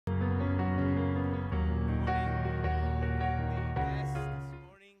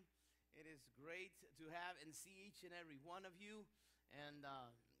can see each and every one of you. And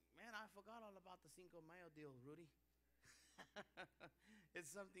man, I forgot all about the Cinco de Mayo deal, Rudy.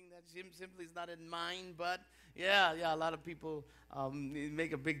 It's something that simply is not in mind, but yeah, a lot of people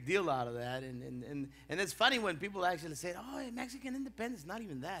make a big deal out of that, and it's funny when people actually say, "Oh, Mexican independence." Not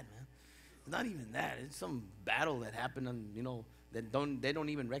even that, man. It's not even that. It's some battle that happened, that they don't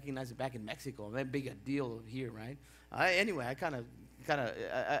even recognize it back in Mexico. That big a deal here, right? Anyway, I kind of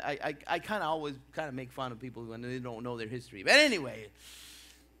always kind of make fun of people when they don't know their history. But anyway,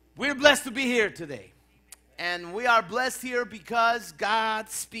 we're blessed to be here today. And we are blessed here because God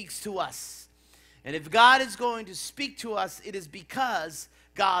speaks to us. And if God is going to speak to us, it is because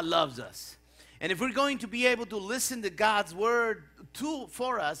God loves us. And if we're going to be able to listen to God's word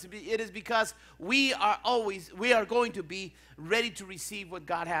for us, it is because we are going to be ready to receive what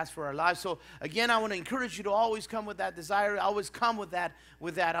God has for our lives. So again, I want to encourage you to always come with that desire, always come with that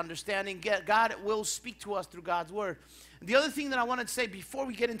understanding. God will speak to us through God's word. The other thing that I wanted to say before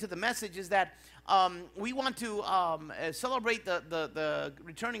we get into the message is that we want to celebrate the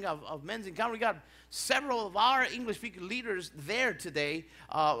returning of Men's Encounter. We got several of our English-speaking leaders there today,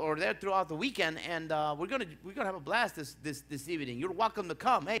 or there throughout the weekend, and we're gonna have a blast this evening. You're welcome to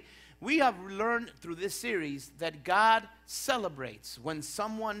come. Hey, we have learned through this series that God celebrates when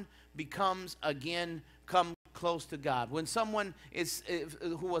someone becomes again come close to God. When someone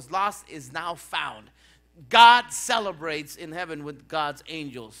who was lost is now found. God celebrates in heaven with God's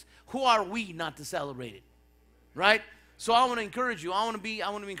angels. Who are we not to celebrate it? Right? So I want to encourage you. I want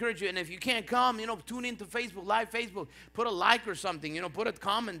to encourage you. And if you can't come, tune into Facebook, live Facebook. Put a like or something. Put a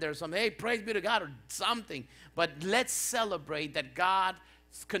comment there. Something. Hey, praise be to God or something. But let's celebrate that God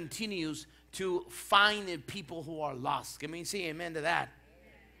continues to find people who are lost. Can we say amen to that?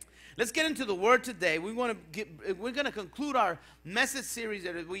 Let's get into the word today. We're going to conclude our message series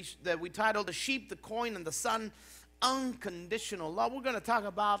that we titled "The Sheep, the Coin, and the Sun: Unconditional Love." We're going to talk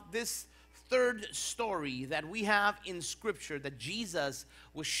about this third story that we have in Scripture that Jesus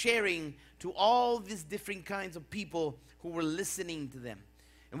was sharing to all these different kinds of people who were listening to them.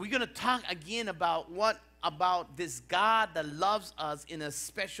 And we're going to talk again about this God that loves us in a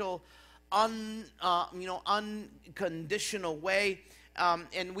special, unconditional way.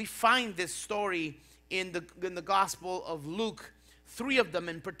 And we find this story in the Gospel of Luke, 3 of them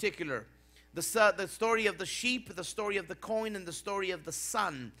in particular. The story of the sheep, the story of the coin, and the story of the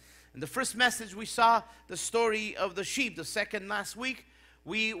sun. In the first message, we saw the story of the sheep. The second last week,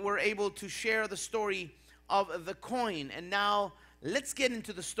 we were able to share the story of the coin. And now, let's get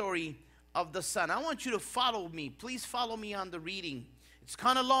into the story of the sun. I want you to follow me. Please follow me on the reading. It's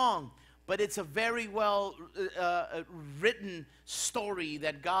kind of long, but it's a very well written story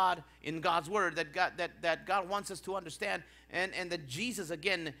that God, in God's word, that God wants us to understand, and that Jesus,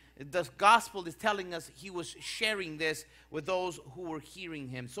 again, the gospel is telling us he was sharing this with those who were hearing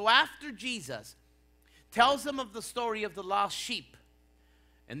him. So after Jesus tells them of the story of the lost sheep,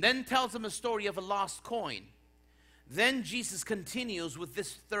 and then tells them a story of a lost coin, then Jesus continues with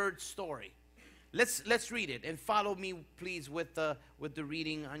this third story. Let's read it and follow me, please, with the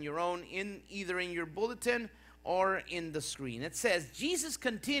reading on your own, either in your bulletin or in the screen. It says, Jesus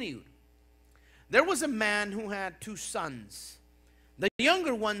continued, "There was a man who had 2 sons. The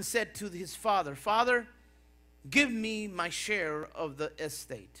younger one said to his father, 'Father, give me my share of the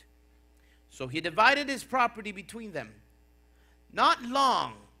estate.' So he divided his property between them. Not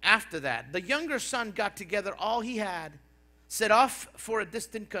long after that, the younger son got together all he had, set off for a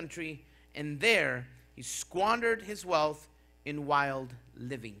distant country, and there he squandered his wealth in wild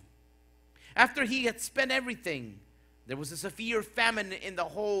living. After he had spent everything, there was a severe famine in the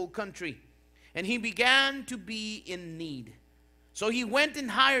whole country, and he began to be in need. So he went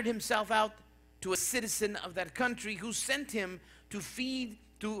and hired himself out to a citizen of that country, who sent him to feed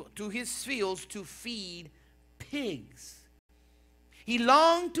to his fields to feed pigs. He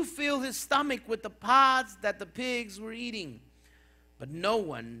longed to fill his stomach with the pods that the pigs were eating, but no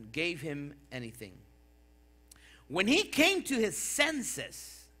one gave him anything. When he came to his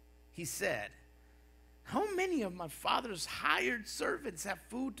senses, he said, 'How many of my father's hired servants have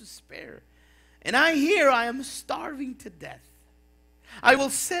food to spare? And I am starving to death. I will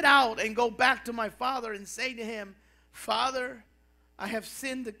set out and go back to my father and say to him, Father, I have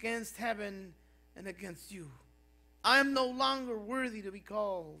sinned against heaven and against you. I am no longer worthy to be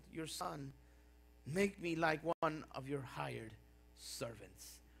called your son. Make me like one of your hired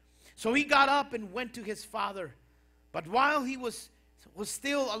servants.' So he got up and went to his father. But while he was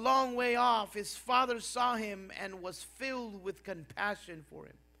still a long way off, his father saw him and was filled with compassion for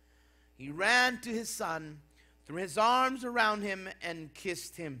him. He ran to his son, threw his arms around him, and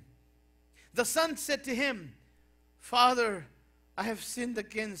kissed him. The son said to him, Father, I have sinned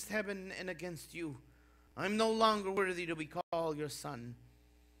against heaven and against you. I am no longer worthy to be called your son.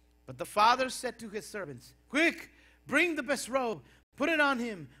 But the father said to his servants, Quick, bring the best robe, put it on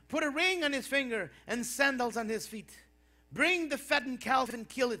him, put a ring on his finger and sandals on his feet. Bring the fattened calf and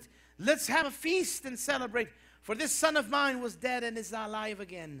kill it. Let's have a feast and celebrate. For this son of mine was dead and is alive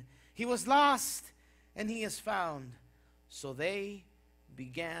again. He was lost and he is found. So they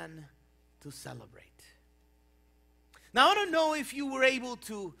began to celebrate. Now, I don't know if you were able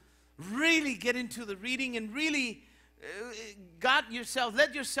to really get into the reading and really let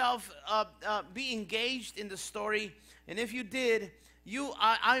yourself be engaged in the story. And if you did,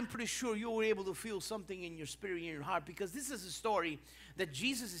 I'm pretty sure you were able to feel something in your spirit, in your heart, because this is a story that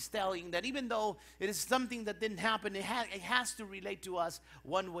Jesus is telling, that even though it is something that didn't happen, it has to relate to us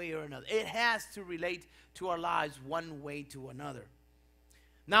one way or another. It has to relate to our lives one way to another.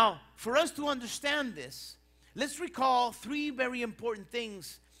 Now, for us to understand this, let's recall three very important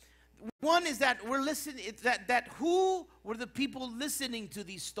things. One is that we're listening. That who were the people listening to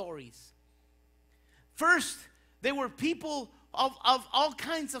these stories? First, they were people of all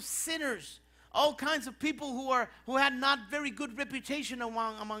kinds of sinners, all kinds of people who had not very good reputation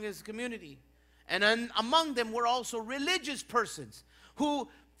among his community, and then among them were also religious persons who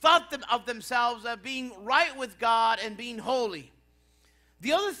thought of themselves as being right with God and being holy.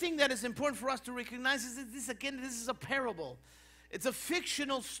 The other thing that is important for us to recognize is that this is a parable. It's a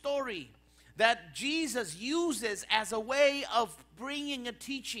fictional story that Jesus uses as a way of bringing a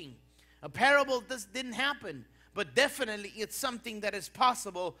teaching. A parable didn't happen, but definitely it's something that is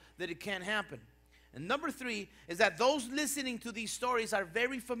possible that it can happen. And number three is that those listening to these stories are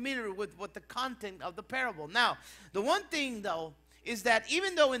very familiar with what the content of the parable. Now, the one thing though is that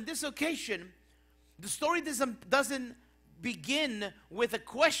even though in this occasion the story doesn't begin with a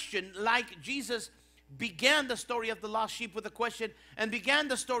question like Jesus began the story of the lost sheep with a question and began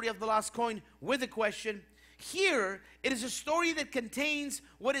the story of the lost coin with a question. Here, it is a story that contains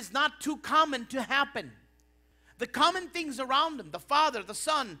what is not too common to happen. The common things around them, the father, the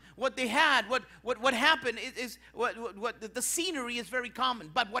son, what they had, what happened is what the scenery is very common.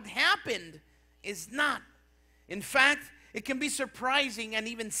 But what happened is not. In fact, it can be surprising and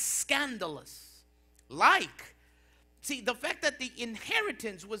even scandalous. See, the fact that the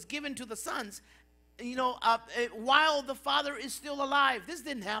inheritance was given to the sons, while the father is still alive. This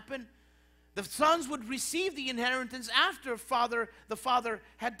didn't happen. The sons would receive the inheritance after the father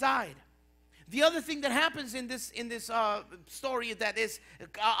had died. The other thing that happens in this story that is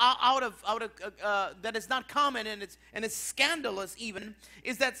that is not common and it's scandalous even,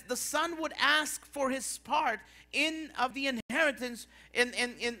 is that the son would ask for his part of the inheritance, and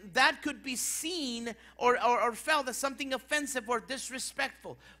that could be seen or felt as something offensive or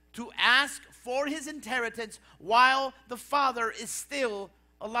disrespectful, to ask for his inheritance while the father is still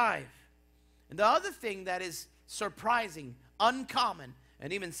alive. And the other thing that is surprising, uncommon,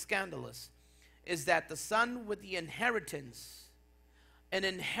 and even scandalous is that the son with the inheritance, an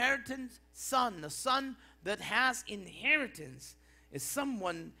inheritance son, a son that has inheritance, is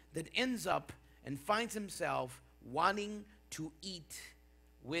someone that ends up and finds himself wanting to eat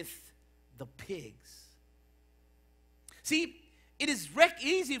with the pigs. See, it is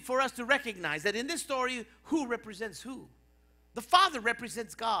easy for us to recognize that in this story, who represents who? The father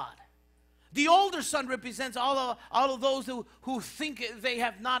represents God. The older son represents all of those who think they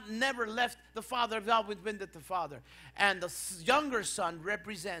have never left the father, have always been with the father. And the younger son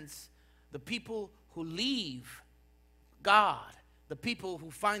represents the people who leave God, the people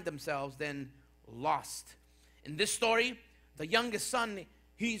who find themselves then lost. In this story, the youngest son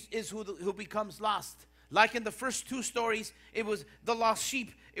is who becomes lost. Like in the first two stories, it was the lost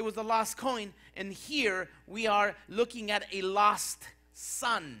sheep, it was the lost coin, and here we are looking at a lost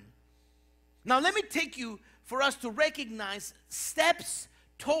son. Now let me take you for us to recognize steps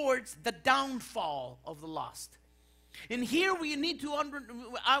towards the downfall of the lost. And here we need to,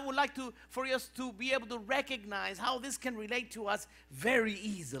 I would like for us to be able to recognize how this can relate to us very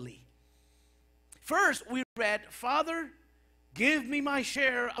easily. First, we read, Father, give me my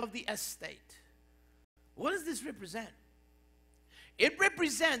share of the estate. What does this represent? It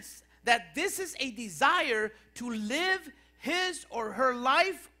represents that this is a desire to live his or her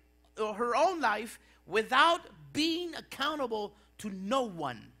life, or her own life, without being accountable to no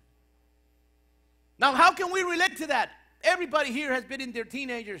one. Now, how can we relate to that? Everybody here has been in their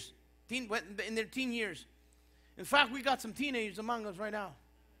in their teen years. In fact, we got some teenagers among us right now.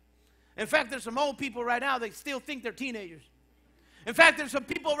 In fact, there's some old people right now that still think they're teenagers. In fact, there's some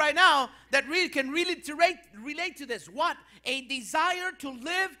people right now that can really relate to this. What? A desire to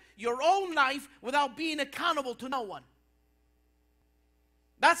live your own life without being accountable to no one.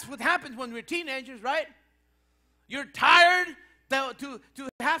 That's what happens when we're teenagers, right? You're tired to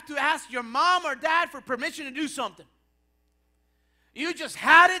have to ask your mom or dad for permission to do something. You just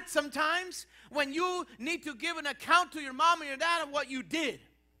had it sometimes when you need to give an account to your mom and your dad of what you did.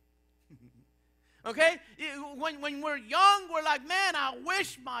 Okay? When we're young, we're like, man, I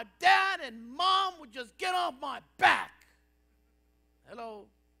wish my dad and mom would just get off my back. Hello?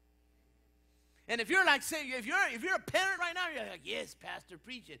 And if you're like, say, if you're a parent right now, you're like, yes, pastor,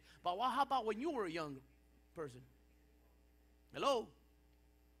 preach it. But how about when you were a young person? Hello?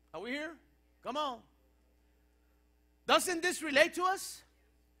 Are we here? Come on. Doesn't this relate to us?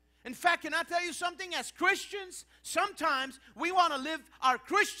 In fact, can I tell you something? As Christians, sometimes we want to live our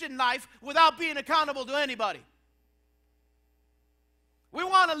Christian life without being accountable to anybody. We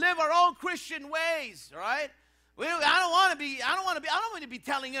want to live our own Christian ways, all right? I don't want to be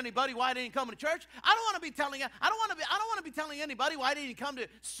telling anybody why they didn't come to church. I don't want to be telling anybody why they didn't come to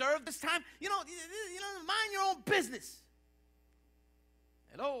serve this time. You know, mind your own business.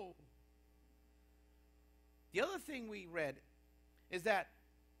 Hello. The other thing we read is that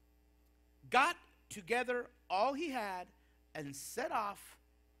got together all he had and set off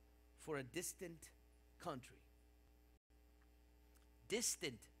for a distant country.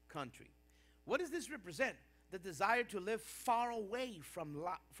 Distant country. What does this represent? The desire to live far away from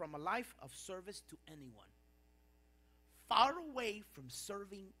a life of service to anyone. Far away from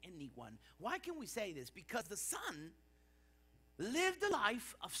serving anyone. Why can we say this? Because the son lived a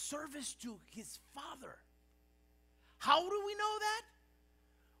life of service to his father. How do we know that?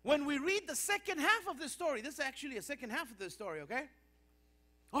 When we read the second half of the story. This is actually a second half of the story, okay?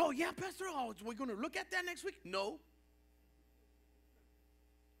 Oh, yeah, Pastor, we're going to look at that next week? No.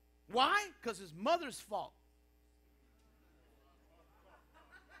 Why? Because his mother's fault.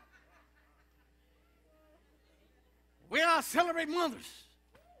 We are celebrating mothers.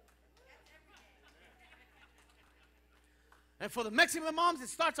 And for the Mexican moms, it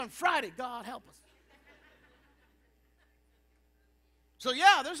starts on Friday. God help us. So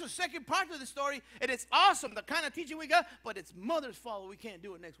yeah, there's a second part to the story, and it's awesome, the kind of teaching we got, but it's mother's fault we can't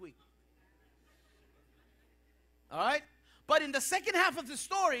do it next week. All right? But in the second half of the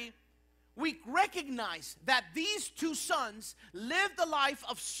story, we recognize that these two sons lived the life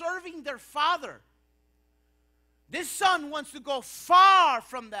of serving their father. This son wants to go far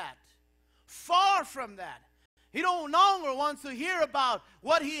from that. Far from that. He no longer wants to hear about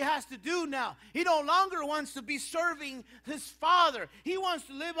what he has to do now. He no longer wants to be serving his father. He wants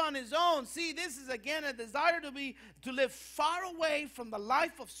to live on his own. See, this is again a desire to live far away from the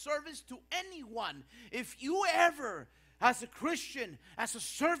life of service to anyone. If you ever, as a Christian, as a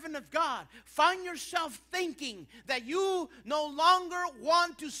servant of God, find yourself thinking that you no longer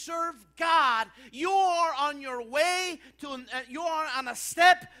want to serve God, you are on your way to, you are on a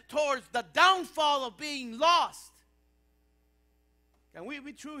step towards the downfall of being lost. Can we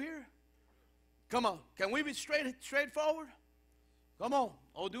be true here? Come on. Can we be straightforward? Come on.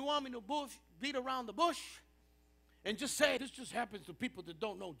 Or do you want me to beat around the bush and just say this just happens to people that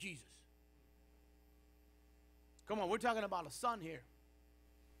don't know Jesus? Come on, we're talking about a son here.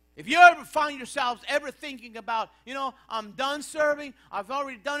 If you ever find yourselves ever thinking about, I'm done serving, I've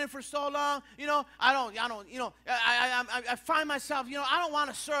already done it for so long, I find myself, I don't want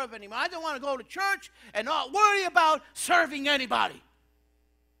to serve anymore. I don't want to go to church and not worry about serving anybody.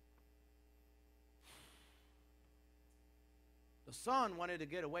 The son wanted to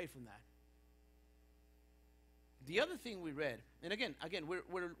get away from that. The other thing we read, and again,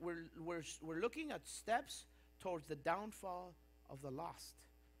 we're looking at steps towards the downfall of the lost.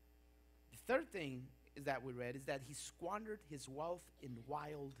 The third thing is that we read is that he squandered his wealth in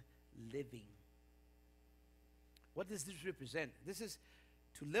wild living. What does this represent? This is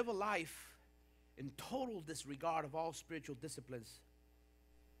to live a life in total disregard of all spiritual disciplines,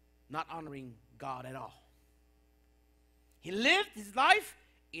 not honoring God at all. He lived his life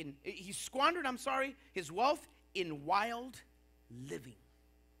he squandered his wealth in wild living.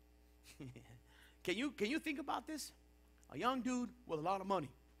 Can you think about this? A young dude with a lot of money.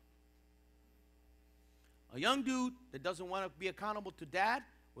 A young dude that doesn't want to be accountable to dad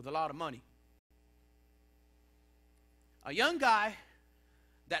with a lot of money. A young guy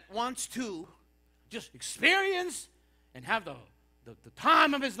that wants to just experience and have the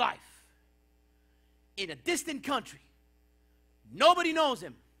time of his life in a distant country. Nobody knows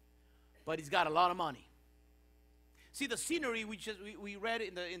him, but he's got a lot of money. See the scenery we read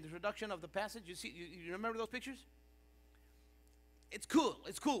in the introduction of the passage? You remember those pictures? it's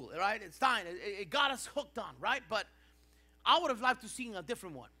cool, right? It's fine. It got us hooked on, right? But I would have liked to see a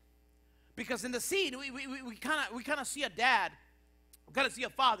different one. Because in the scene, we kind of see a dad, we kind of see a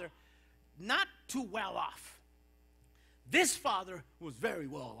father, not too well off. This father was very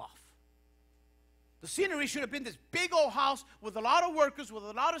well off. The scenery should have been this big old house with a lot of workers, with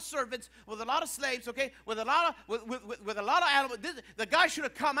a lot of servants, with a lot of slaves, okay, with a lot of animals. The guy should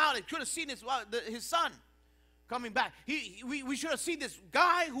have come out and could have seen his son coming back. We should have seen this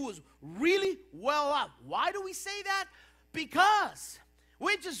guy who was really well off. Why do we say that? Because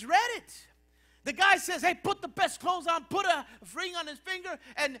we just read it. The guy says, hey, put the best clothes on, put a ring on his finger,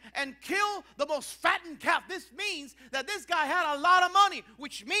 and kill the most fattened calf. This means that this guy had a lot of money,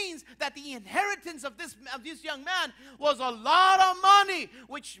 which means that the inheritance of this young man was a lot of money,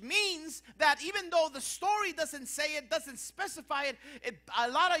 which means that even though the story doesn't say it, doesn't specify it, a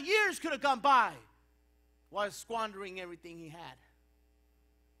lot of years could have gone by while squandering everything he had.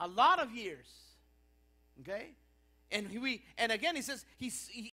 A lot of years, okay? And again, he says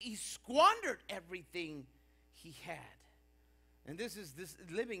he squandered everything he had. And this is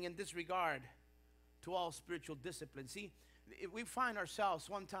living in disregard to all spiritual discipline. See, we find ourselves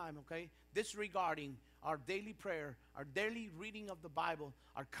one time, okay, disregarding our daily prayer, our daily reading of the Bible,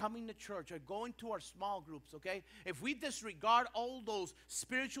 our coming to church, our going to our small groups, okay? If we disregard all those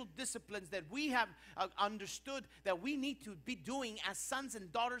spiritual disciplines that we have understood that we need to be doing as sons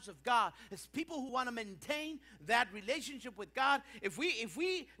and daughters of God, as people who want to maintain that relationship with God, if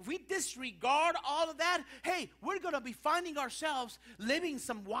we disregard all of that, hey, we're going to be finding ourselves living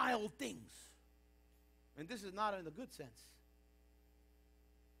some wild things. And this is not in a good sense.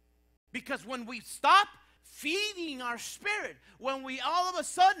 Because when we stop feeding our spirit, when we all of a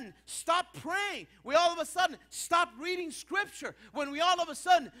sudden stop praying, we all of a sudden stop reading scripture, when we all of a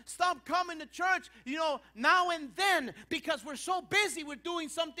sudden stop coming to church, now and then, because we're so busy with doing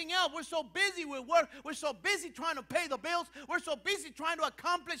something else, we're so busy with work, we're so busy trying to pay the bills, we're so busy trying to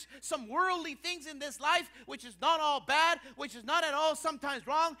accomplish some worldly things in this life, which is not all bad, which is not at all sometimes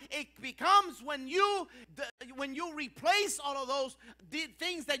wrong. It becomes when you replace all of those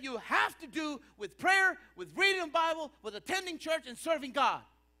things that you have to do with prayer, with reading the Bible, with attending church, and serving God.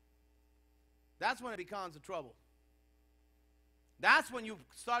 That's when it becomes a trouble. That's when you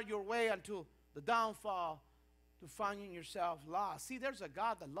start your way unto the downfall, to finding yourself lost. See, there's a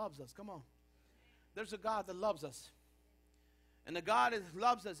God that loves us. Come on. There's a God that loves us. And the God that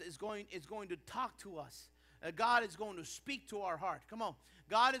loves us is going to talk to us. God is going to speak to our heart. Come on.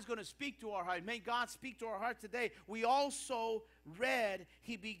 God is going to speak to our heart. May God speak to our heart today. We also read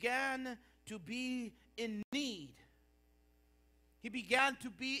he began to be in need. He began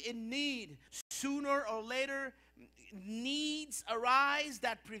to be in need. Sooner or later, needs arise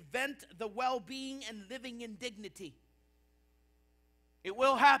that prevent the well-being and living in dignity. It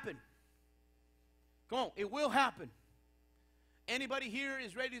will happen. Come on, it will happen. Anybody here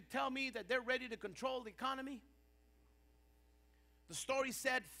is ready to tell me that they're ready to control the economy? The story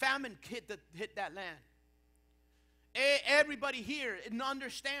said famine hit that land. Everybody here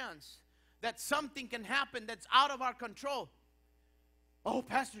understands that something can happen that's out of our control. Oh,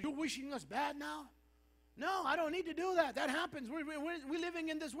 Pastor, you're wishing us bad now? No, I don't need to do that. That happens. We're living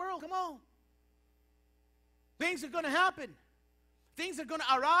in this world. Come on. Things are going to happen. Things are going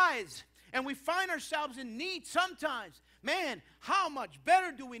to arise. And we find ourselves in need sometimes. Man, how much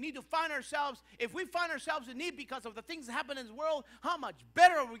better do we need to find ourselves? If we find ourselves in need because of the things that happen in this world, how much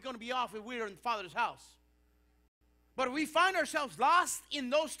better are we going to be off if we're in the Father's house? But if we find ourselves lost in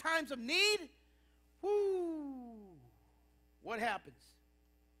those times of need, what happens?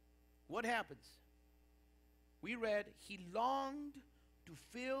 What happens? We read, he longed to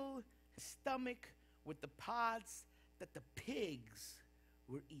fill his stomach with the pods that the pigs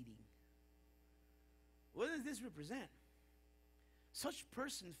were eating. What does this represent? Such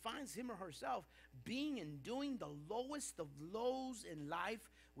person finds him or herself being and doing the lowest of lows in life,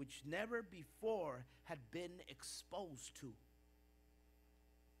 which never before had been exposed to.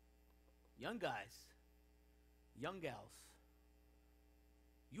 Young guys, young gals,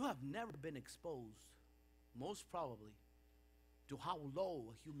 you have never been exposed, most probably, to how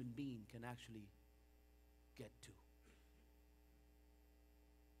low a human being can actually get to.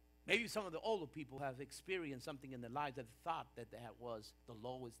 Maybe some of the older people have experienced something in their lives that thought that was the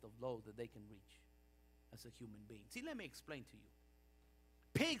lowest of low that they can reach as a human being. See, let me explain to you.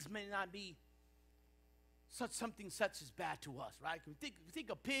 Pigs may not be something such as bad to us, right? We think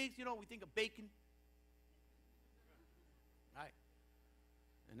of pigs, we think of bacon, right?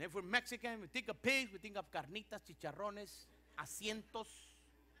 And if we're Mexican, we think of pigs, we think of carnitas, chicharrones, asientos,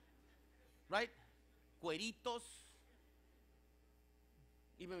 right? Cueritos.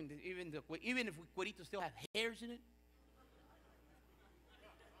 Even if cueritos still have hairs in it.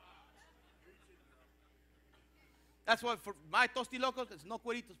 That's why for my tostilocos, there's no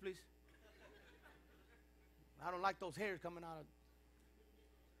cueritos, please. I don't like those hairs coming out of.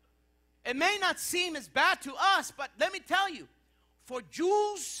 It may not seem as bad to us, but let me tell you, for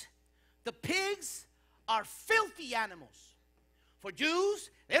Jews, the pigs are filthy animals. For Jews,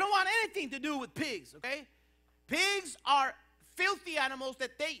 they don't want anything to do with pigs, okay? Pigs are filthy animals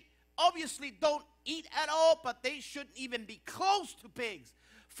that they obviously don't eat at all, but they shouldn't even be close to pigs.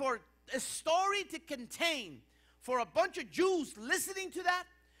 For a story to contain, for a bunch of Jews listening to that,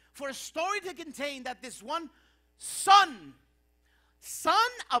 for a story to contain that this one son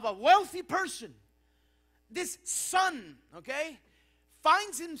of a wealthy person, this son, okay,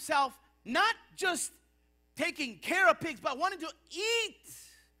 finds himself not just taking care of pigs, but wanting to eat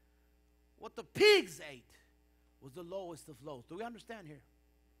what the pigs ate, was the lowest of lows. Do we understand here?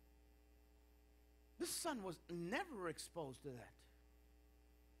 This son was never exposed to that.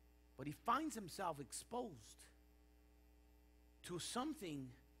 But he finds himself exposed to something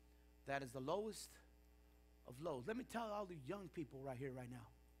that is the lowest of lows. Let me tell all the young people right here, right now.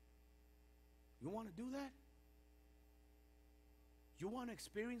 You want to do that? You want to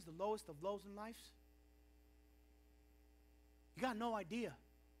experience the lowest of lows in life? You got no idea.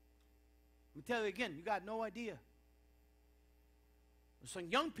 Let me tell you again, you got no idea. There's some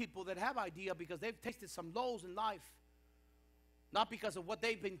young people that have idea because they've tasted some lows in life. Not because of what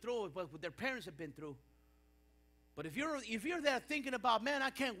they've been through, but what their parents have been through. But if you're there thinking about, man,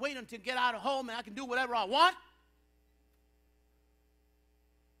 I can't wait until I get out of home and I can do whatever I want,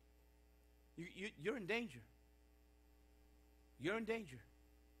 you're in danger. You're in danger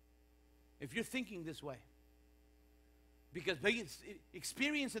if you're thinking this way. Because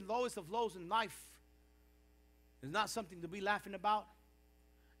experiencing lowest of lows in life is not something to be laughing about,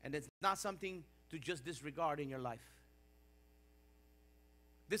 and it's not something to just disregard in your life.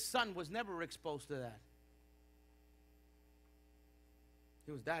 This son was never exposed to that.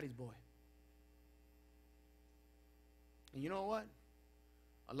 He was daddy's boy. And you know what?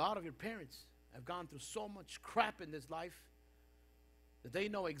 A lot of your parents have gone through so much crap in this life that they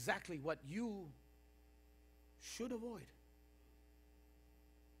know exactly what you should avoid.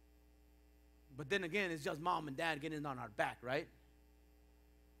 But then again, it's just mom and dad getting on our back, right?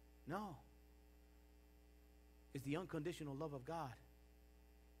 No. It's the unconditional love of God.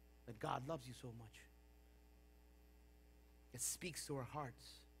 That God loves you so much. It speaks to our hearts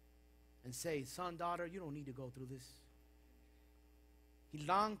and says, son, daughter, you don't need to go through this. He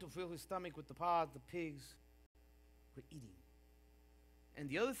longed to fill his stomach with the pods the pigs were eating. And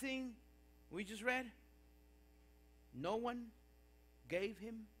the other thing we just read, no one gave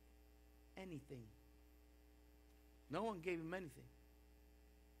him anything. No one gave him anything.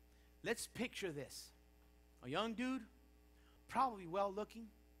 Let's picture this. A young dude, probably well looking,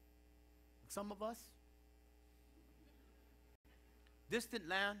 like some of us. Distant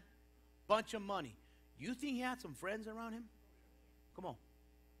land, bunch of money. You think he had some friends around him? Come on.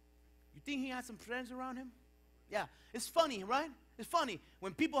 You think he had some friends around him? Yeah. It's funny, right? It's funny.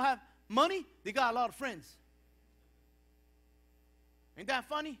 When people have money, they got a lot of friends. Ain't that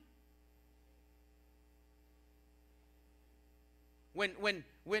funny? When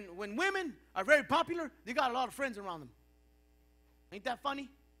women are very popular, they got a lot of friends around them. Ain't that funny?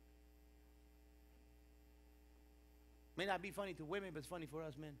 May not be funny to women, but it's funny for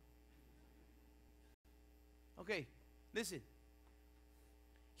us men. Okay, listen.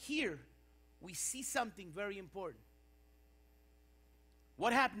 Here, we see something very important.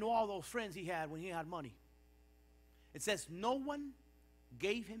 What happened to all those friends he had when he had money? It says, no one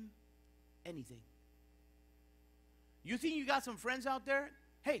gave him anything. You think you got some friends out there?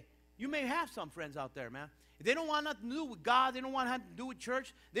 Hey, you may have some friends out there, man. They don't want nothing to do with God. They don't want nothing to do with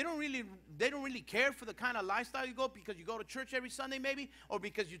church. They don't really care for the kind of lifestyle you go because you go to church every Sunday maybe, or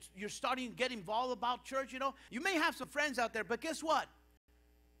because you're starting to get involved about church, you know. You may have some friends out there, but guess what?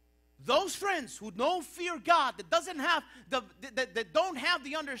 Those friends who don't fear God, that don't have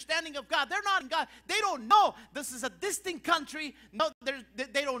the understanding of God, they're not in God. They don't know this is a distant country. No,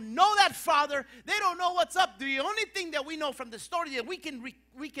 they don't know that Father. They don't know what's up. The only thing that we know from the story that we can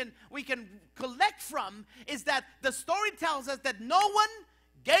collect from is that the story tells us that no one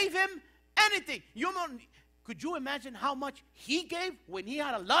gave him anything. Could you imagine how much he gave when he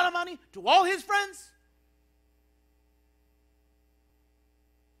had a lot of money to all his friends?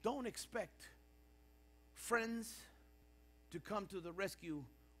 Don't expect friends to come to the rescue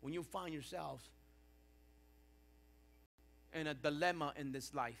when you find yourselves in a dilemma in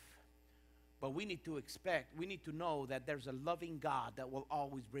this life. But we need to know that there's a loving God that will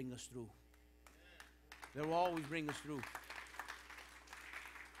always bring us through. That will always bring us through.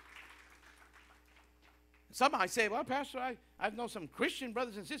 Some might say, well, Pastor, I've known some Christian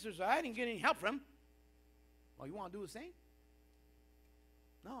brothers and sisters that I didn't get any help from. Well, you want to do the same?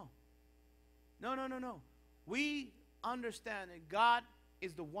 No. No. We understand that God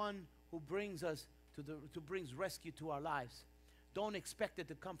is the one who brings us brings rescue to our lives. Don't expect it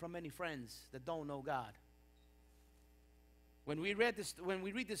to come from any friends that don't know God. When we read this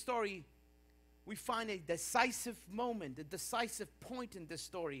story, we find a decisive moment, a decisive point in this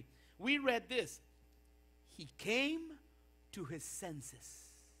story. We read this. He came to his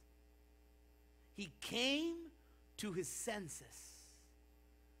senses. He came to his senses.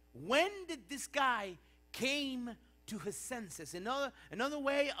 When did this guy came to his senses? Another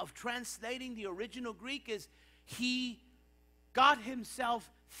way of translating the original Greek is he got himself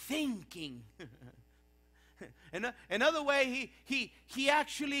thinking. Another way, he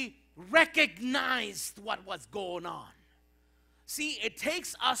actually recognized what was going on. See, it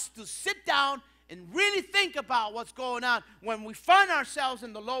takes us to sit down and really think about what's going on when we find ourselves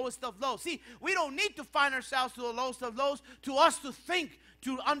in the lowest of lows. See, we don't need to find ourselves to the lowest of lows to us to think,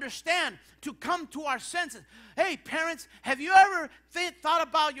 to understand, to come to our senses. Hey, parents, have you ever thought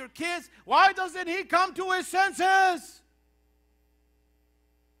about your kids? Why doesn't he come to his senses?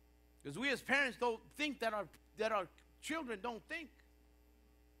 Because we as parents don't think that our children don't think.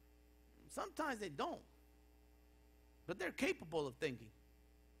 Sometimes they don't. But they're capable of thinking.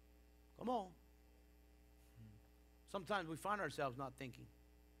 Come on. Sometimes we find ourselves not thinking.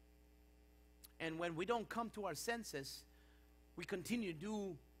 And when we don't come to our senses, we continue to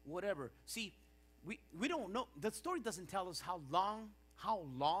do whatever. See, we don't know. The story doesn't tell us how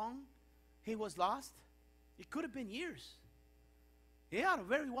long he was lost. It could have been years. He had a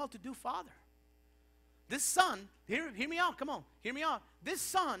very well-to-do father. This son, hear me out, come on, hear me out. This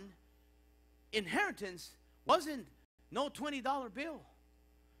son, inheritance wasn't no $20 bill.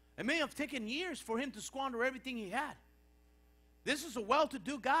 It may have taken years for him to squander everything he had. This is a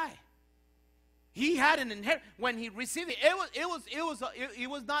well-to-do guy. He had an inheritance. When he received it, it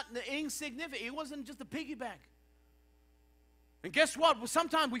was not insignificant. It wasn't just a piggy bank. And guess what?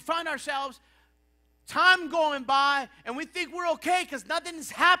 Sometimes we find ourselves time going by and we think we're okay because nothing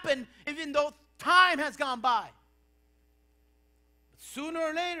has happened even though time has gone by. But sooner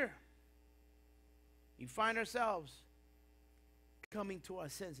or later, we find ourselves coming to our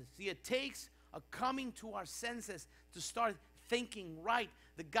senses. See, it takes a coming to our senses to start thinking right.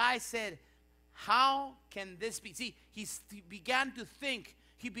 The guy said, how can this be? See, he began to think.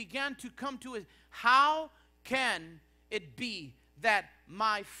 He began to come to it. How can it be that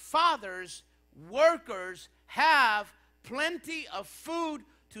my father's workers have plenty of food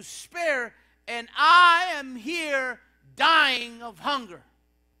to spare and I am here dying of hunger?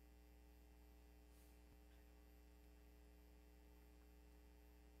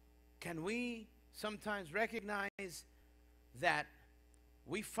 Can we sometimes recognize that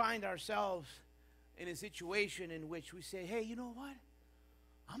we find ourselves in a situation in which we say, hey, you know what?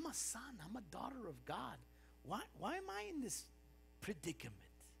 I'm a son. I'm a daughter of God. Why am I in this predicament?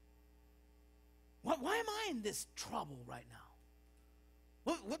 Why am I in this trouble right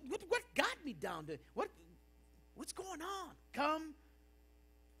now? What got me down to what's going on?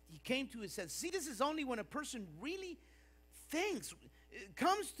 He came to his senses. See, this is only when a person really thinks,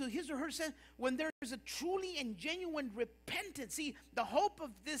 comes to his or her sense, when there is a truly and genuine repentance. See, the hope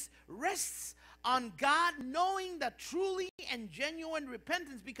of this rests on God knowing that truly and genuine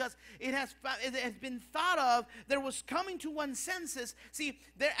repentance, because it has been thought of, there was coming to one's senses. See,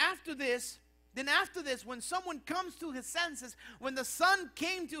 after this, when someone comes to his senses, when the son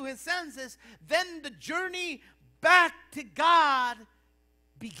came to his senses, then the journey back to God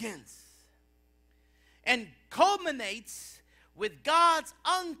begins and culminates with God's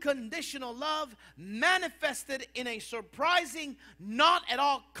unconditional love manifested in a surprising, not at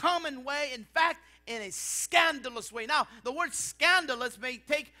all common way. In fact, in a scandalous way. Now, the word scandalous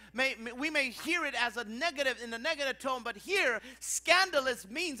we may hear it as in a negative tone, but here, scandalous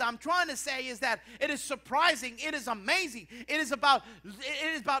means, I'm trying to say, is that it is surprising, it is amazing, it is about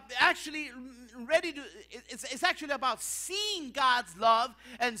actually it's actually about seeing God's love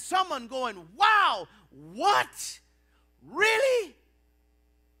and someone going, wow, what? Really?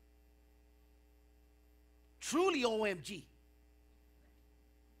 Truly OMG.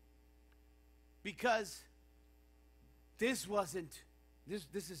 Because this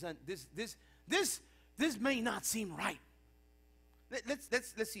may not seem right.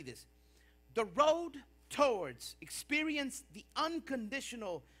 Let's see this. The road towards, experience the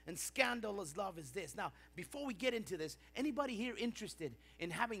unconditional and scandalous love is this. Now, before we get into this, anybody here interested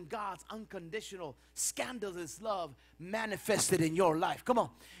in having God's unconditional, scandalous love manifested in your life? Come on.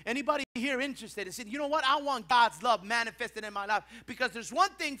 Anybody here interested in saying, you know what? I want God's love manifested in my life. Because there's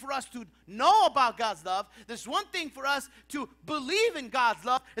one thing for us to know about God's love. There's one thing for us to believe in God's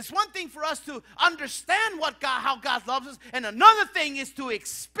love. It's one thing for us to understand how God loves us. And another thing is to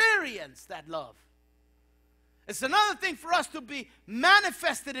experience that love. It's another thing for us to be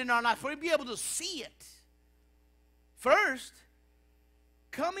manifested in our life, for us to be able to see it. First,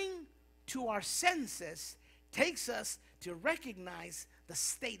 coming to our senses takes us to recognize the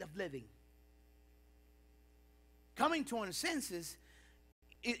state of living. Coming to our senses,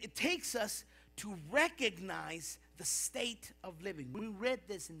 it takes us to recognize the state of living. We read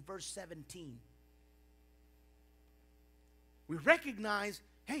this in verse 17. We recognize,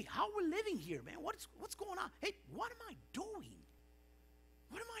 hey, how we're living here, man. What's going on? Hey, what am I doing?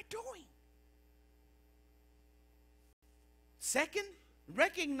 What am I doing? Second,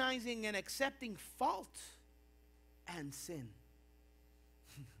 recognizing and accepting fault and sin.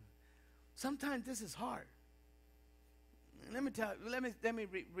 Sometimes this is hard. Let me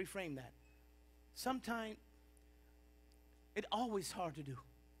reframe that. Sometimes it's always hard to do.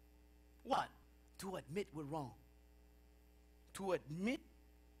 What? To admit we're wrong.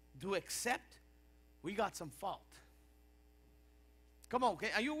 To accept we got some fault. Come on,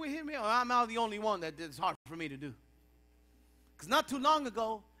 are you with me? Or I'm not the only one that it's hard for me to do. Because not too long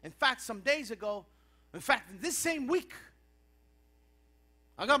ago, in fact, some days ago, in fact, this same week,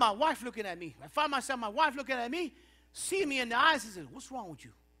 I got my wife looking at me. I find myself, my wife looking at me, seeing me in the eyes and says, what's wrong with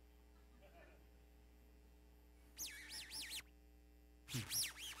you?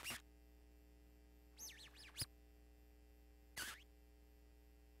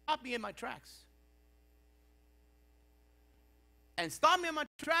 Stop me in my tracks. And stop me in my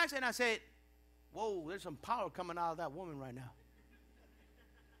tracks, and I said, whoa, there's some power coming out of that woman right now.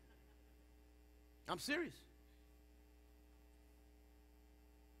 I'm serious.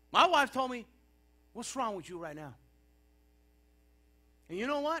 My wife told me, what's wrong with you right now? And you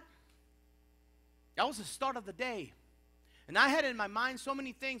know what? That was the start of the day. And I had in my mind so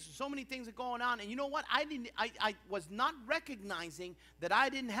many things are going on. And you know what? I was not recognizing that I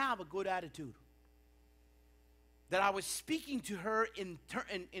didn't have a good attitude. That I was speaking to her in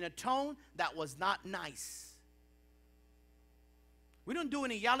a tone that was not nice. We don't do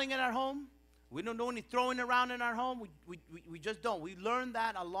any yelling in our home. We don't do any throwing around in our home. We just don't. We learned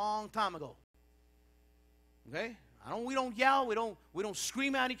that a long time ago. Okay? We don't yell. We don't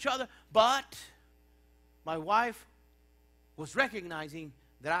scream at each other. But my wife was recognizing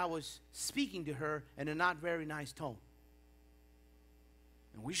that I was speaking to her in a not very nice tone.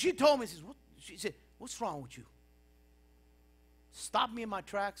 And when she told me, she said, what's wrong with you? Stopped me in my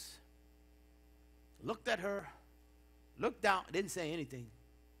tracks, looked at her, looked down, didn't say anything.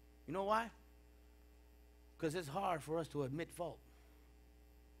 You know why? Because it's hard for us to admit fault.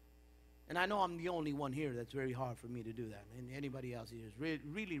 And I know I'm the only one here that's very hard for me to do that. And anybody else here is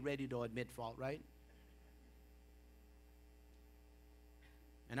really ready to admit fault, right?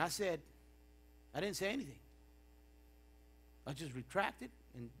 And I said, I didn't say anything. I just retracted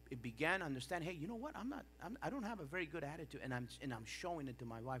and it began to understand, hey, you know what? I don't have a very good attitude, and I'm showing it to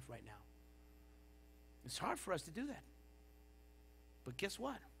my wife right now. It's hard for us to do that. But guess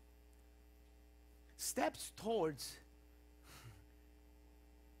what? Steps towards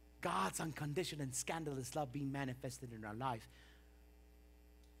God's unconditional and scandalous love being manifested in our life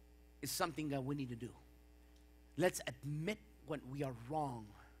is something that we need to do. Let's admit when we are wrong.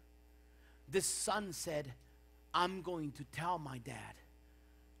 This son said, I'm going to tell my dad,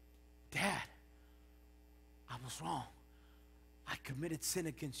 Dad, I was wrong. I committed sin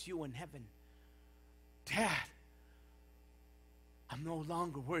against you in heaven. Dad, I'm no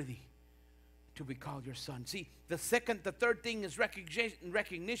longer worthy to be called your son. See, the third thing is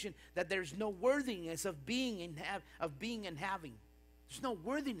recognition that there's no worthiness of being and having. There's no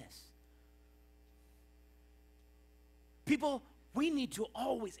worthiness. People, we need to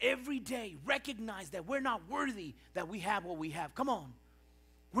always, every day, recognize that we're not worthy that we have what we have. Come on.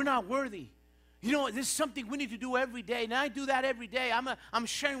 We're not worthy. You know, this is something we need to do every day, and I do that every day. I'm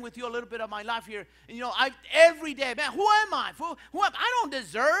sharing with you a little bit of my life here. And, you know, every day, man, who am I? Who am I? don't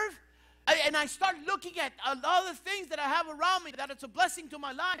deserve. And I start looking at other things that I have around me that it's a blessing to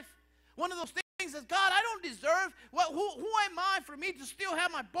my life. One of those things is, God, I don't deserve. Well, who am I for me to still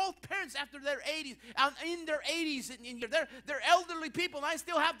have my both parents after their 80s, in their 80s, and they're elderly people, and I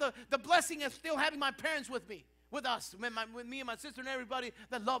still have the blessing of still having my parents with me, with us, with me and my sister and everybody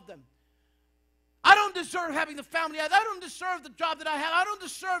that love them. I don't deserve having the family I have. I don't deserve the job that I have. I don't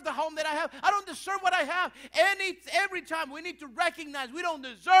deserve the home that I have. I don't deserve what I have. Every time we need to recognize we don't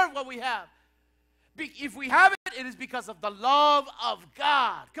deserve what we have. If we have it, it is because of the love of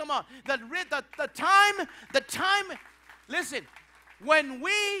God. Come on. The time, listen, when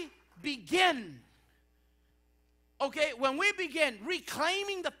we begin, okay, when we begin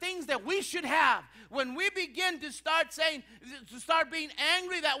reclaiming the things that we should have, when we begin to start being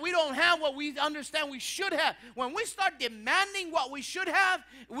angry that we don't have what we understand we should have, when we start demanding what we should have,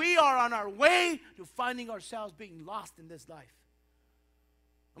 we are on our way to finding ourselves being lost in this life.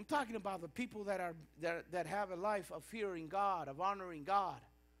 I'm talking about the people that have a life of fearing God, of honoring God.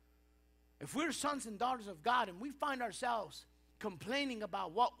 If we're sons and daughters of God and we find ourselves complaining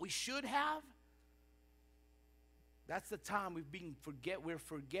about what we should have, that's the time we're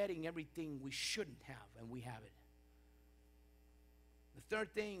forgetting everything we shouldn't have, and we have it. The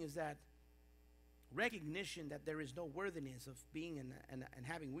third thing is that recognition that there is no worthiness of being and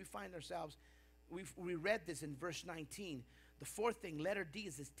having. We find ourselves, we read this in verse 19. The fourth thing, letter D,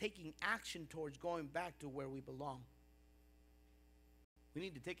 is taking action towards going back to where we belong. We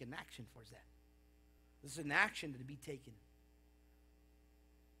need to take an action towards that. This is an action to be taken.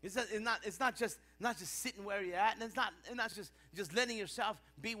 It's not just sitting where you're at, and it's not just letting yourself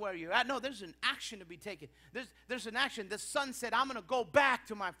be where you're at. No, there's an action to be taken. There's an action. The son said, I'm going to go back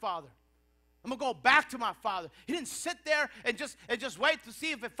to my father. I'm going to go back to my father. He didn't sit there and just wait to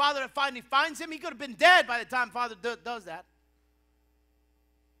see if his father finally finds him. He could have been dead by the time father does that.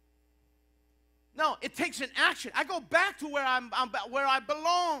 No, it takes an action. I go back to where I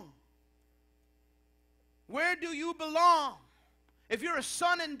belong. Where do you belong? If you're a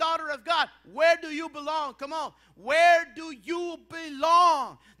son and daughter of God, where do you belong? Come on. Where do you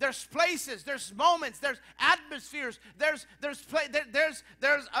belong? There's places, there's moments, there's atmospheres, there's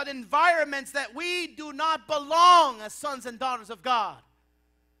an environments that we do not belong as sons and daughters of God.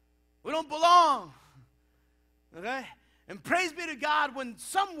 We don't belong. Okay? And praise be to God when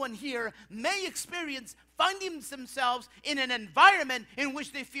someone here may experience finding themselves in an environment in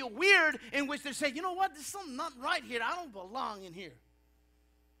which they feel weird, in which they say, you know what, there's something not right here. I don't belong in here.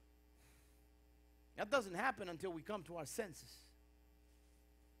 That doesn't happen until we come to our senses.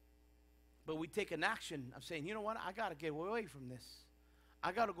 But we take an action of saying, you know what, I got to get away from this.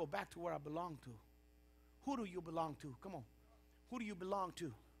 I got to go back to where I belong to. Who do you belong to? Come on. Who do you belong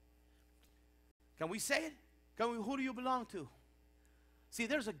to? Can we say it? Who do you belong to? See,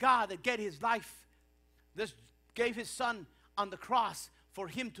 there's a God that gave his life, gave his son on the cross for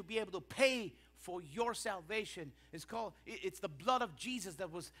him to be able to pay for your salvation. It's the blood of Jesus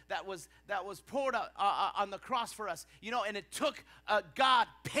that was poured out, on the cross for us. You know, and it took God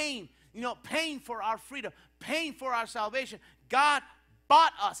paying for our freedom, paying for our salvation. God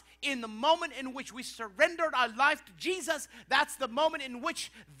bought us. In the moment in which we surrendered our life to Jesus, that's the moment in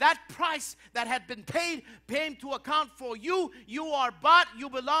which that price that had been paid to account for you. You are bought. You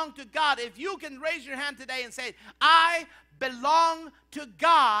belong to God. If you can raise your hand today and say, I belong to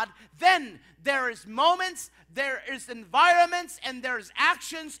God, then there is moments, there is environments, and there's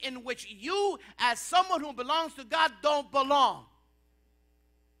actions in which you, as someone who belongs to God, don't belong.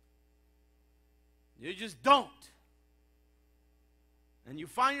 You just don't. And you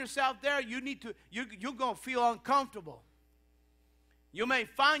find yourself there, you're going to feel uncomfortable. You may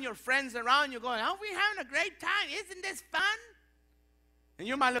find your friends around you going, aren't we having a great time? Isn't this fun? And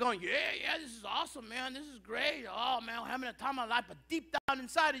you might be going, yeah, this is awesome, man. This is great. Oh, man, I'm having a time of my life. But deep down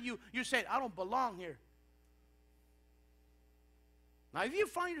inside of you, you're saying, I don't belong here. Now, if you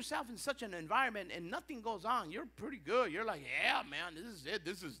find yourself in such an environment and nothing goes on, you're pretty good. You're like, yeah, man, this is it.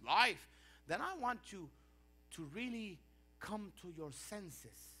 This is life. Then I want you to really come to your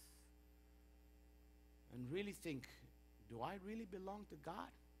senses and really think, do I really belong to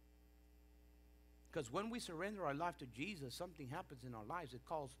God? Because when we surrender our life to Jesus, something happens in our lives.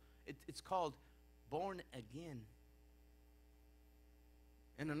 It's called born again.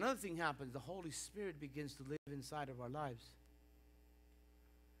 And another thing happens. The Holy Spirit begins to live inside of our lives.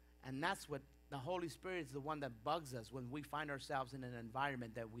 And that's what the Holy Spirit is, the one that bugs us when we find ourselves in an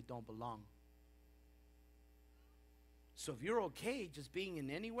environment that we don't belong. So if you're okay just being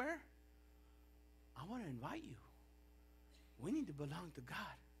in anywhere, I want to invite you. We need to belong to God.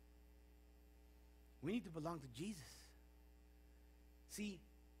 We need to belong to Jesus. See,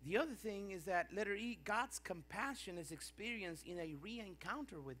 the other thing is that, letter E, God's compassion is experienced in a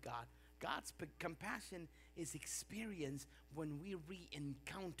re-encounter with God. God's compassion is experienced when we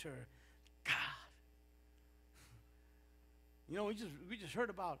re-encounter God. You know, we just heard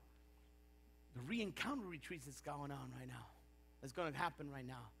about the re-encounter retreats that's going on right now. That's going to happen right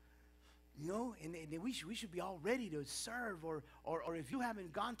now. And we should be all ready to serve. Or if you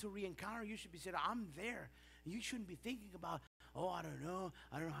haven't gone to re-encounter, you should be saying, I'm there. You shouldn't be thinking about, oh, I don't know if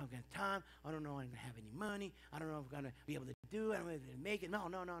I'm going to have time. I don't know if I'm going to have any money. I don't know if I'm going to be able to do it. I'm going to make it. No.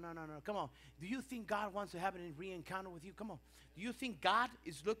 Come on. Do you think God wants to have a re-encounter with you? Come on. Do you think God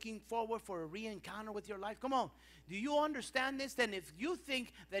is looking forward for a re-encounter with your life? Come on. Do you understand this? Then if you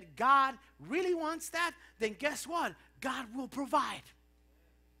think that God really wants that, then guess what? God will provide.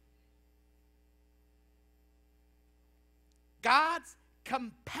 God's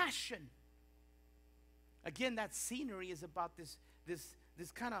compassion. Again, that scenery is about this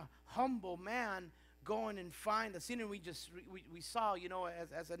kind of humble man going and find the scenery we saw,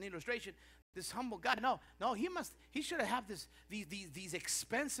 as an illustration. This humble guy. No, he should have these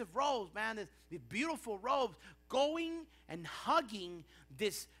expensive robes, man. These beautiful robes, going and hugging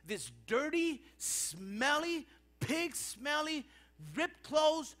this dirty, smelly, pig-smelly, ripped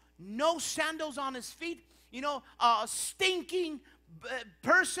clothes, no sandals on his feet. A stinking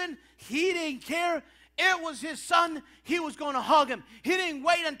person. He didn't care. It was his son. He was going to hug him. He didn't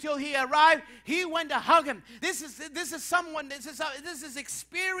wait until he arrived. He went to hug him. This is someone. This is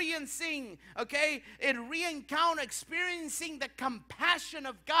experiencing, okay, in re-encounter, experiencing the compassion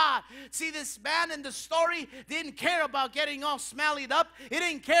of God. See, this man in the story didn't care about getting all smellied up. He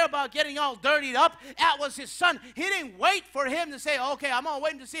didn't care about getting all dirtied up. That was his son. He didn't wait for him to say, okay, I'm gonna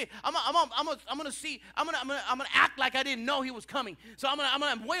wait to see. I'm gonna act like I didn't know he was coming. So I'm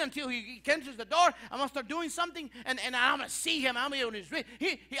gonna wait until he enters the door. I'm gonna start doing something, and I'm going to see him. I'm going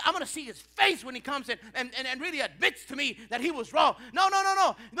to see his face when he comes in and really admits to me that he was wrong. No.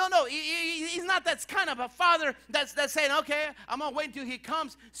 He's not that kind of a father that's saying, okay, I'm going to wait until he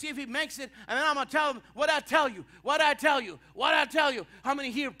comes, see if he makes it, and then I'm going to tell him what I tell you. How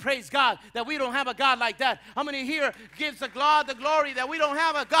many here praise God that we don't have a God like that? How many here gives the glory that we don't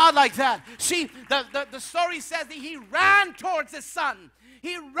have a God like that? See, the story says that he ran towards his son.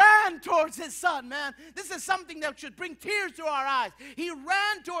 He ran towards his son, man. This is something that should bring tears to our eyes. He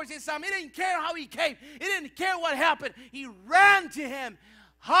ran towards his son. He didn't care how he came. He didn't care what happened. He ran to him,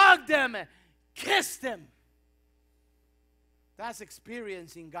 hugged him, kissed him. That's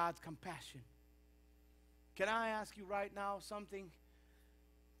experiencing God's compassion. Can I ask you right now something?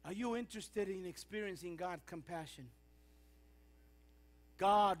 Are you interested in experiencing God's compassion?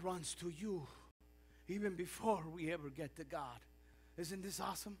 God runs to you even before we ever get to God. Isn't this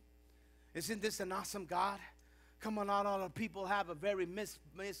awesome? Isn't this an awesome God? Come on, not all the people have a very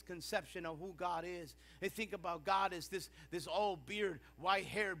misconception of who God is. They think about God as this old beard,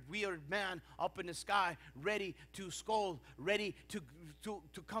 white-haired, weird man up in the sky, ready to scold, ready to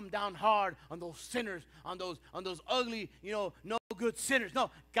come down hard on those sinners, on those ugly, no good sinners.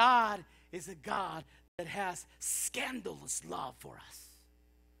 No, God is a God that has scandalous love for us.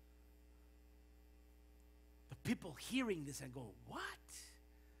 People hearing this and go, what?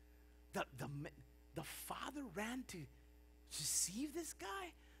 The father ran to deceive this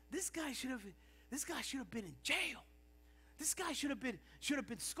guy? This guy should have been in jail. This guy should have been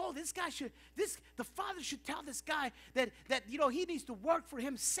scolded. The father should tell this guy that he needs to work for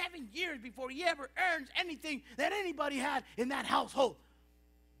him 7 years before he ever earns anything that anybody had in that household.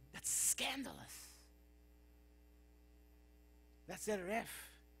 That's scandalous. That's letter F.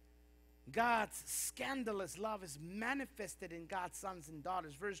 God's scandalous love is manifested in God's sons and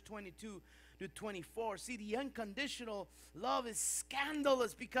daughters. Verse 22 to 24. See, the unconditional love is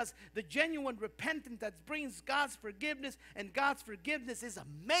scandalous because the genuine repentance that brings God's forgiveness, and God's forgiveness is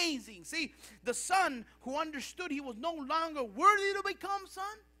amazing. See, the son who understood he was no longer worthy to become son,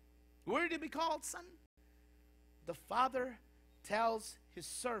 worthy to be called son, the father tells his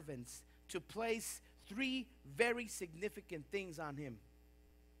servants to place 3 very significant things on him.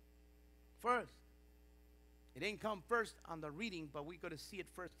 First, it didn't come first on the reading, but we're going to see it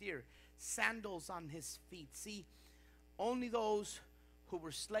first here. Sandals on his feet. See, only those who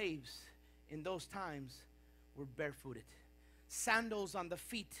were slaves in those times were barefooted. Sandals on the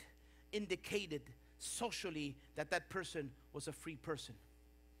feet indicated socially that person was a free person.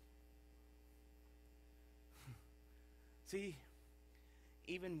 See,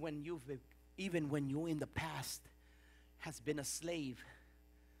 even when you in the past has been a slave,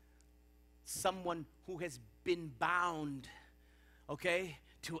 someone who has been bound, okay,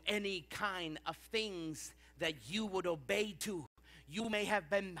 to any kind of things that you would obey to. You may have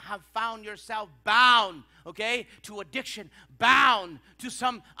found yourself bound, okay, to addiction, bound to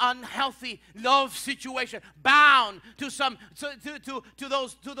some unhealthy love situation, bound to some to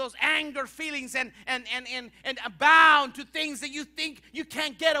those anger feelings, and bound to things that you think you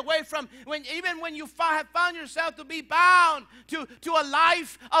can't get away from. Even when you have found yourself to be bound to a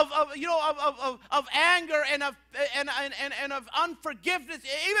life of anger and of unforgiveness,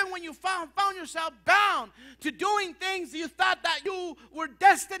 even when you found yourself bound to doing things you thought that you were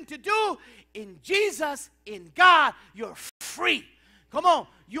destined to do, in Jesus, in God, you're free. Come on,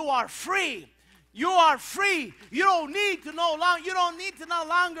 you are free. You are free. You don't need to no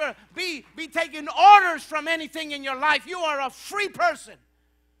longer be taking orders from anything in your life. You are a free person.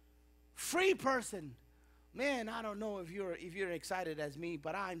 Free person. Man, I don't know if you're excited as me,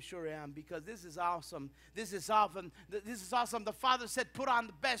 but I'm sure I am, because this is awesome. This is awesome. This is awesome. The Father said, put on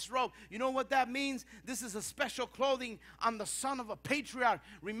the best robe. You know what that means? This is a special clothing on the son of a patriarch.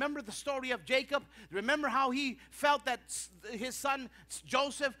 Remember the story of Jacob? Remember how he felt that his son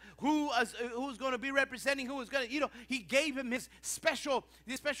Joseph, who's going to be representing, he gave him his special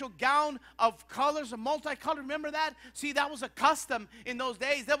gown of colors, a multicolored. Remember that? See, that was a custom in those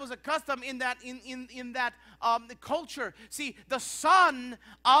days. That was a custom in that the culture. See, the son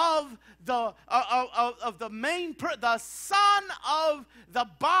of the son of the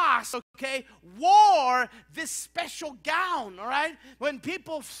boss, okay, wore this special gown. All right, when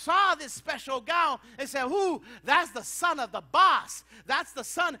people saw this special gown, they said, "Who? That's the son of the boss. That's the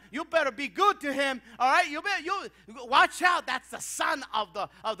son. You better be good to him. All right, you watch out. That's the son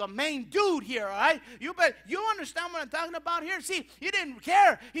of the main dude here. All right, you understand what I'm talking about here? See, he didn't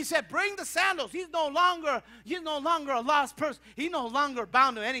care. He said, bring the sandals. He's no longer a lost person. He's no longer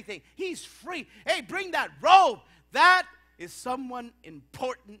bound to anything. He's free. Hey, bring that robe. That is someone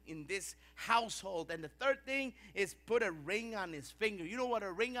important in this household. And the third thing is put a ring on his finger. You know what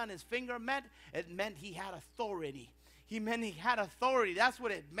a ring on his finger meant? It meant he had authority. He had authority. That's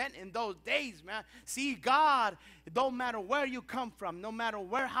what it meant in those days, man. See, God, it don't matter where you come from, no matter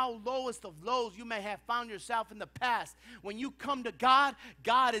how lowest of lows you may have found yourself in the past, when you come to God,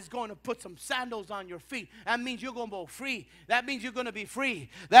 God is going to put some sandals on your feet. That means you're going to go free. That means you're going to be free.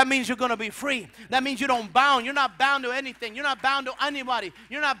 That means you're going to be free. That means you don't bound. You're not bound to anything. You're not bound to anybody.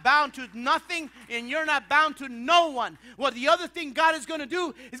 You're not bound to nothing, and you're not bound to no one. Well, the other thing God is going to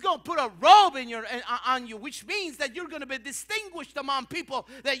do is going to put a robe on you, which means that you're going to be distinguished among people,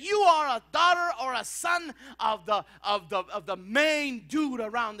 that you are a daughter or a son of the main dude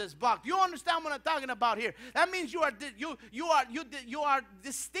around this block. You understand what I'm talking about here? That means you are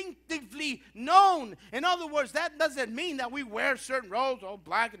distinctively known. In other words, that doesn't mean that we wear certain robes, all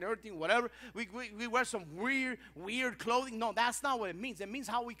black and everything, whatever. We wear some weird clothing. No, that's not what it means. It means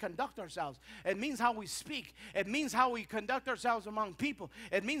how we conduct ourselves. It means how we speak. It means how we conduct ourselves among people.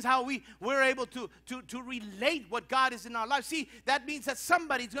 It means how we're able to relate what God is in our life. See, that means that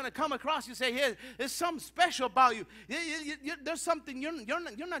somebody's going to come across you and say, hey, there's something special about you. There's something,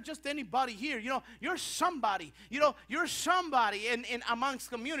 you're not just anybody here. You're somebody. You're somebody in amongst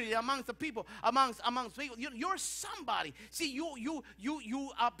community, amongst the people, amongst people. You're somebody. See,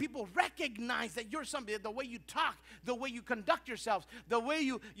 people recognize that you're somebody. The way you talk, the way you conduct yourselves, the way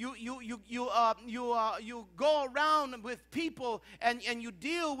you go around with people and you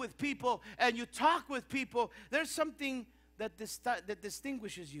deal with people and you talk with people. There's something that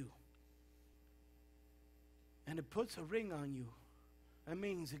distinguishes you. And it puts a ring on you. That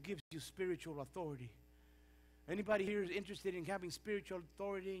means it gives you spiritual authority. Anybody here is interested in having spiritual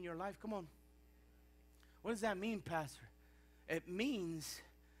authority in your life? Come on. What does that mean, Pastor? It means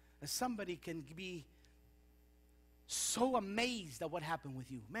that somebody can be so amazed at what happened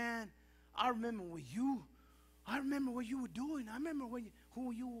with you. Man, I remember what you were doing. I remember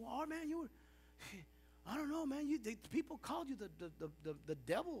who you are, man. You were, I don't know, man. People called you the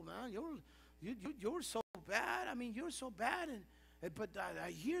devil, man. You were so bad. I mean, you're so bad, but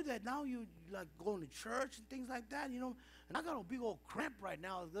I hear that now you like going to church and things like that, and I got a big old cramp right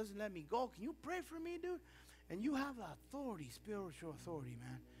now that doesn't let me go. Can you pray for me, dude? And you have the authority, spiritual authority,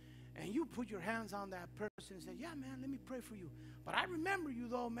 man. And you put your hands on that person and say, yeah, man, let me pray for you. But I remember you,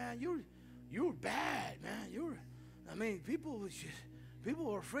 though, man. You were bad, man. People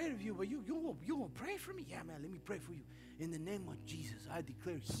were afraid of you, but you will pray for me? Yeah, man, let me pray for you. In the name of Jesus, I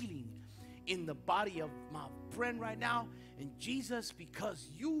declare healing in the body of my friend right now. And Jesus, because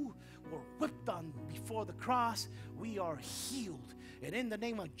you were whipped on before the cross, we are healed. And in the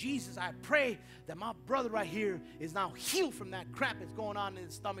name of Jesus, I pray that my brother right here is now healed from that crap that's going on in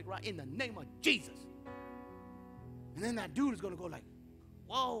his stomach, right? In the name of Jesus. And then that dude is going to go like,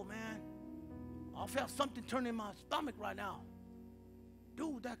 whoa, man, I felt something turn in my stomach right now.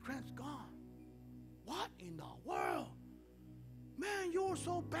 that cramp's gone. What in the world? Man, you were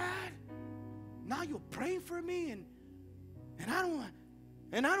so bad. Now you're praying for me and I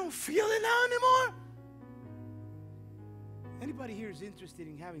don't feel it now anymore. Anybody here is interested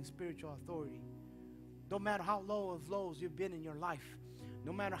in having spiritual authority? No matter how low of lows you've been in your life,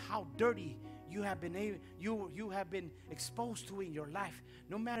 no matter how dirty you have been exposed to in your life,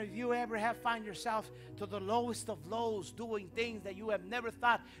 no matter if you ever have find yourself to the lowest of lows, doing things that you have never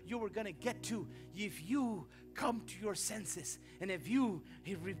thought you were going to get to, if you come to your senses and if you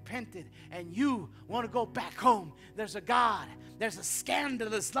have repented and you want to go back home, there's a God, there's a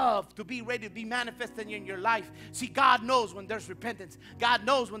scandalous love to be ready to be manifested in your life. See, God knows when there's repentance. God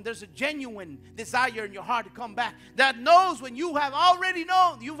knows when there's a genuine desire in your heart to come back. God knows when you have already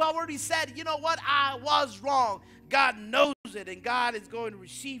known, you've already said, you know what, I was wrong. God knows it, and God is going to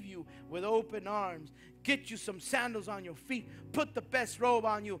receive you with open arms. Get you some sandals on your feet. Put the best robe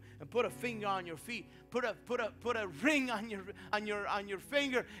on you, and put a finger on your feet. Put a ring on your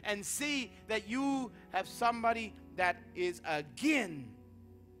finger, and see that you have somebody that is again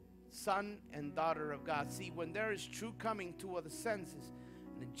son and daughter of God. See, when there is true coming to the senses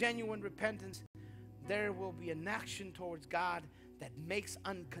and a genuine repentance, there will be an action towards God that makes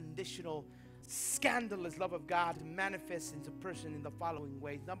unconditional, scandalous love of God manifest into a person in the following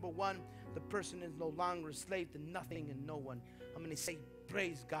ways. Number one, the person is no longer a slave to nothing and no one. I'm going to say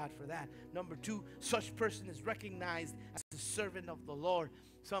praise God for that. Number two, such person is recognized as the servant of the Lord.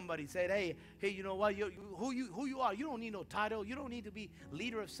 Somebody said, hey, you know what? Who you are? You don't need no title. You don't need to be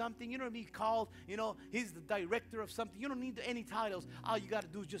leader of something. You don't need to be called, he's the director of something. You don't need any titles. All you got to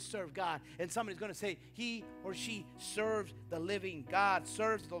do is just serve God. And somebody's going to say, he or she serves the living God,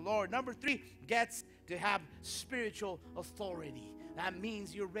 serves the Lord. Number three, gets to have spiritual authority. That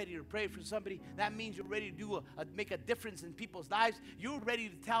means you're ready to pray for somebody. That means you're ready to make a difference in people's lives. You're ready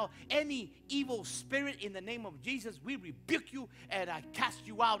to tell any evil spirit in the name of Jesus, we rebuke you and I cast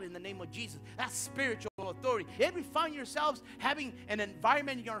you out in the name of Jesus. That's spiritual authority. If you find yourselves having an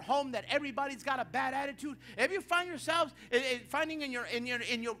environment in your home that everybody's got a bad attitude, if you find yourselves finding in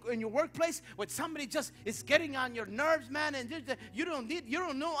your workplace where somebody just is getting on your nerves, man, and you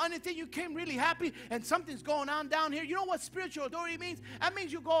don't know anything, you came really happy, and something's going on down here. You know what spiritual authority means? That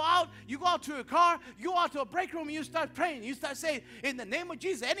means you go out to a car, you go out to a break room, and you start praying. You start saying, in the name of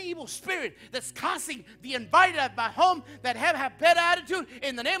Jesus, any evil spirit that's causing the environment at my home that have bad attitude,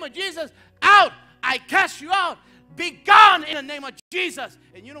 in the name of Jesus, out. I cast you out. Be gone in the name of Jesus.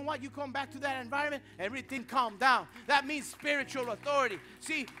 And you know what? You come back to that environment, everything calmed down. That means spiritual authority.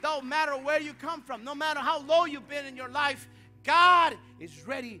 See, no matter where you come from, no matter how low you've been in your life, God is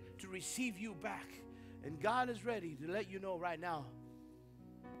ready to receive you back. And God is ready to let you know right now.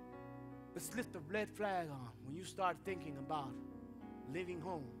 Let's lift the red flag on when you start thinking about leaving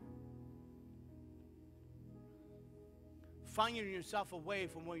home. Finding yourself away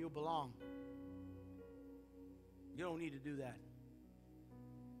from where you belong. You don't need to do that.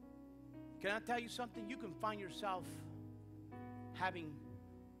 Can I tell you something? You can find yourself having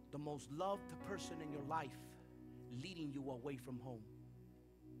the most loved person in your life leading you away from home.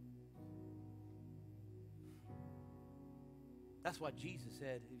 That's what Jesus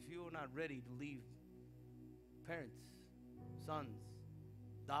said. If you're not ready to leave parents, sons,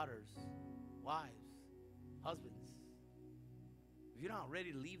 daughters, wives, husbands, if you're not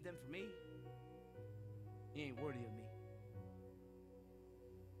ready to leave them for me, you ain't worthy of me.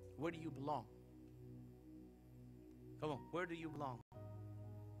 Where do you belong? Come on, where do you belong?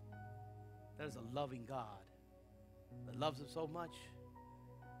 There's a loving God that loves us so much.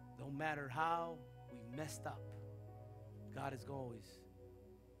 No matter how we messed up, God is always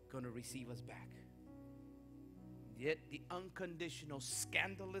going to receive us back. Yet the unconditional,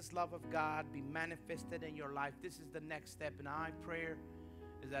 scandalous love of God be manifested in your life. This is the next step. And my prayer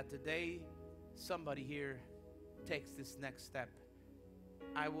is that today somebody here takes this next step.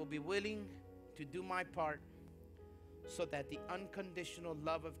 I will be willing to do my part so that the unconditional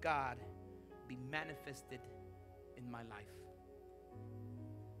love of God be manifested in my life.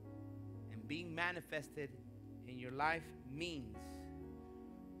 And being manifested in your life means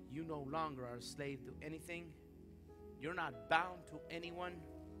you no longer are a slave to anything. You're not bound to anyone.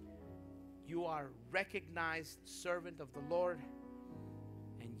 You are a recognized servant of the Lord,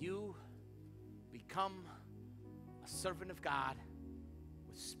 and you become a servant of God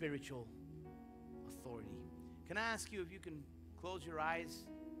with spiritual authority. Can I ask you if you can close your eyes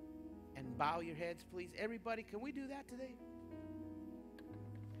and bow your heads, please? Everybody, can we do that today?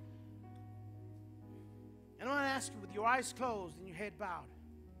 And I want to ask you, with your eyes closed and your head bowed,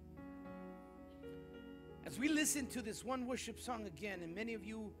 As we listen to this one worship song again, and many of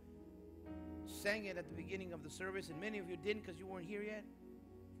you sang it at the beginning of the service, and many of you didn't because you weren't here yet.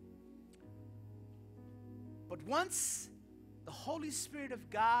 But once the Holy Spirit of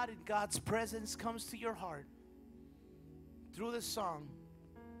God and God's presence comes to your heart through this song,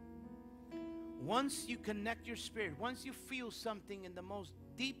 once you connect your spirit, once you feel something in the most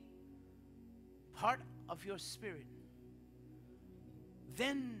deep part of your spirit,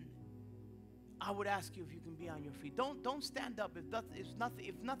 then I would ask you if you can be on your feet. Don't stand up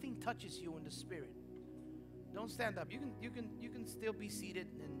if nothing touches you in the spirit. Don't stand up. You can still be seated,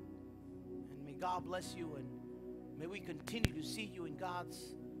 and may God bless you, and may we continue to see you in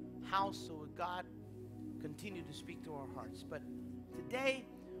God's house, so God continue to speak to our hearts. But today,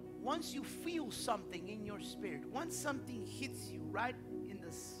 once you feel something in your spirit, once something hits you right in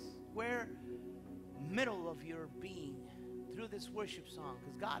the square middle of your being through this worship song,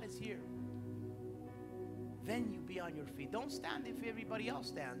 because God is here, then you be on your feet. Don't stand if everybody else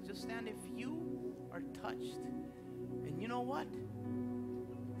stands. Just stand if you are touched. And you know what?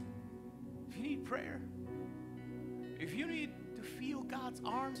 If you need prayer, if you need to feel God's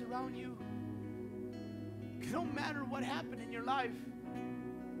arms around you, no matter what happened in your life,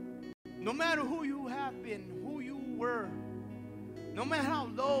 no matter who you have been, who you were, no matter how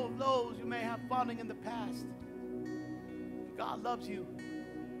low of lows you may have fallen in the past, God loves you.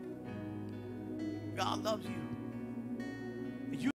 God loves you.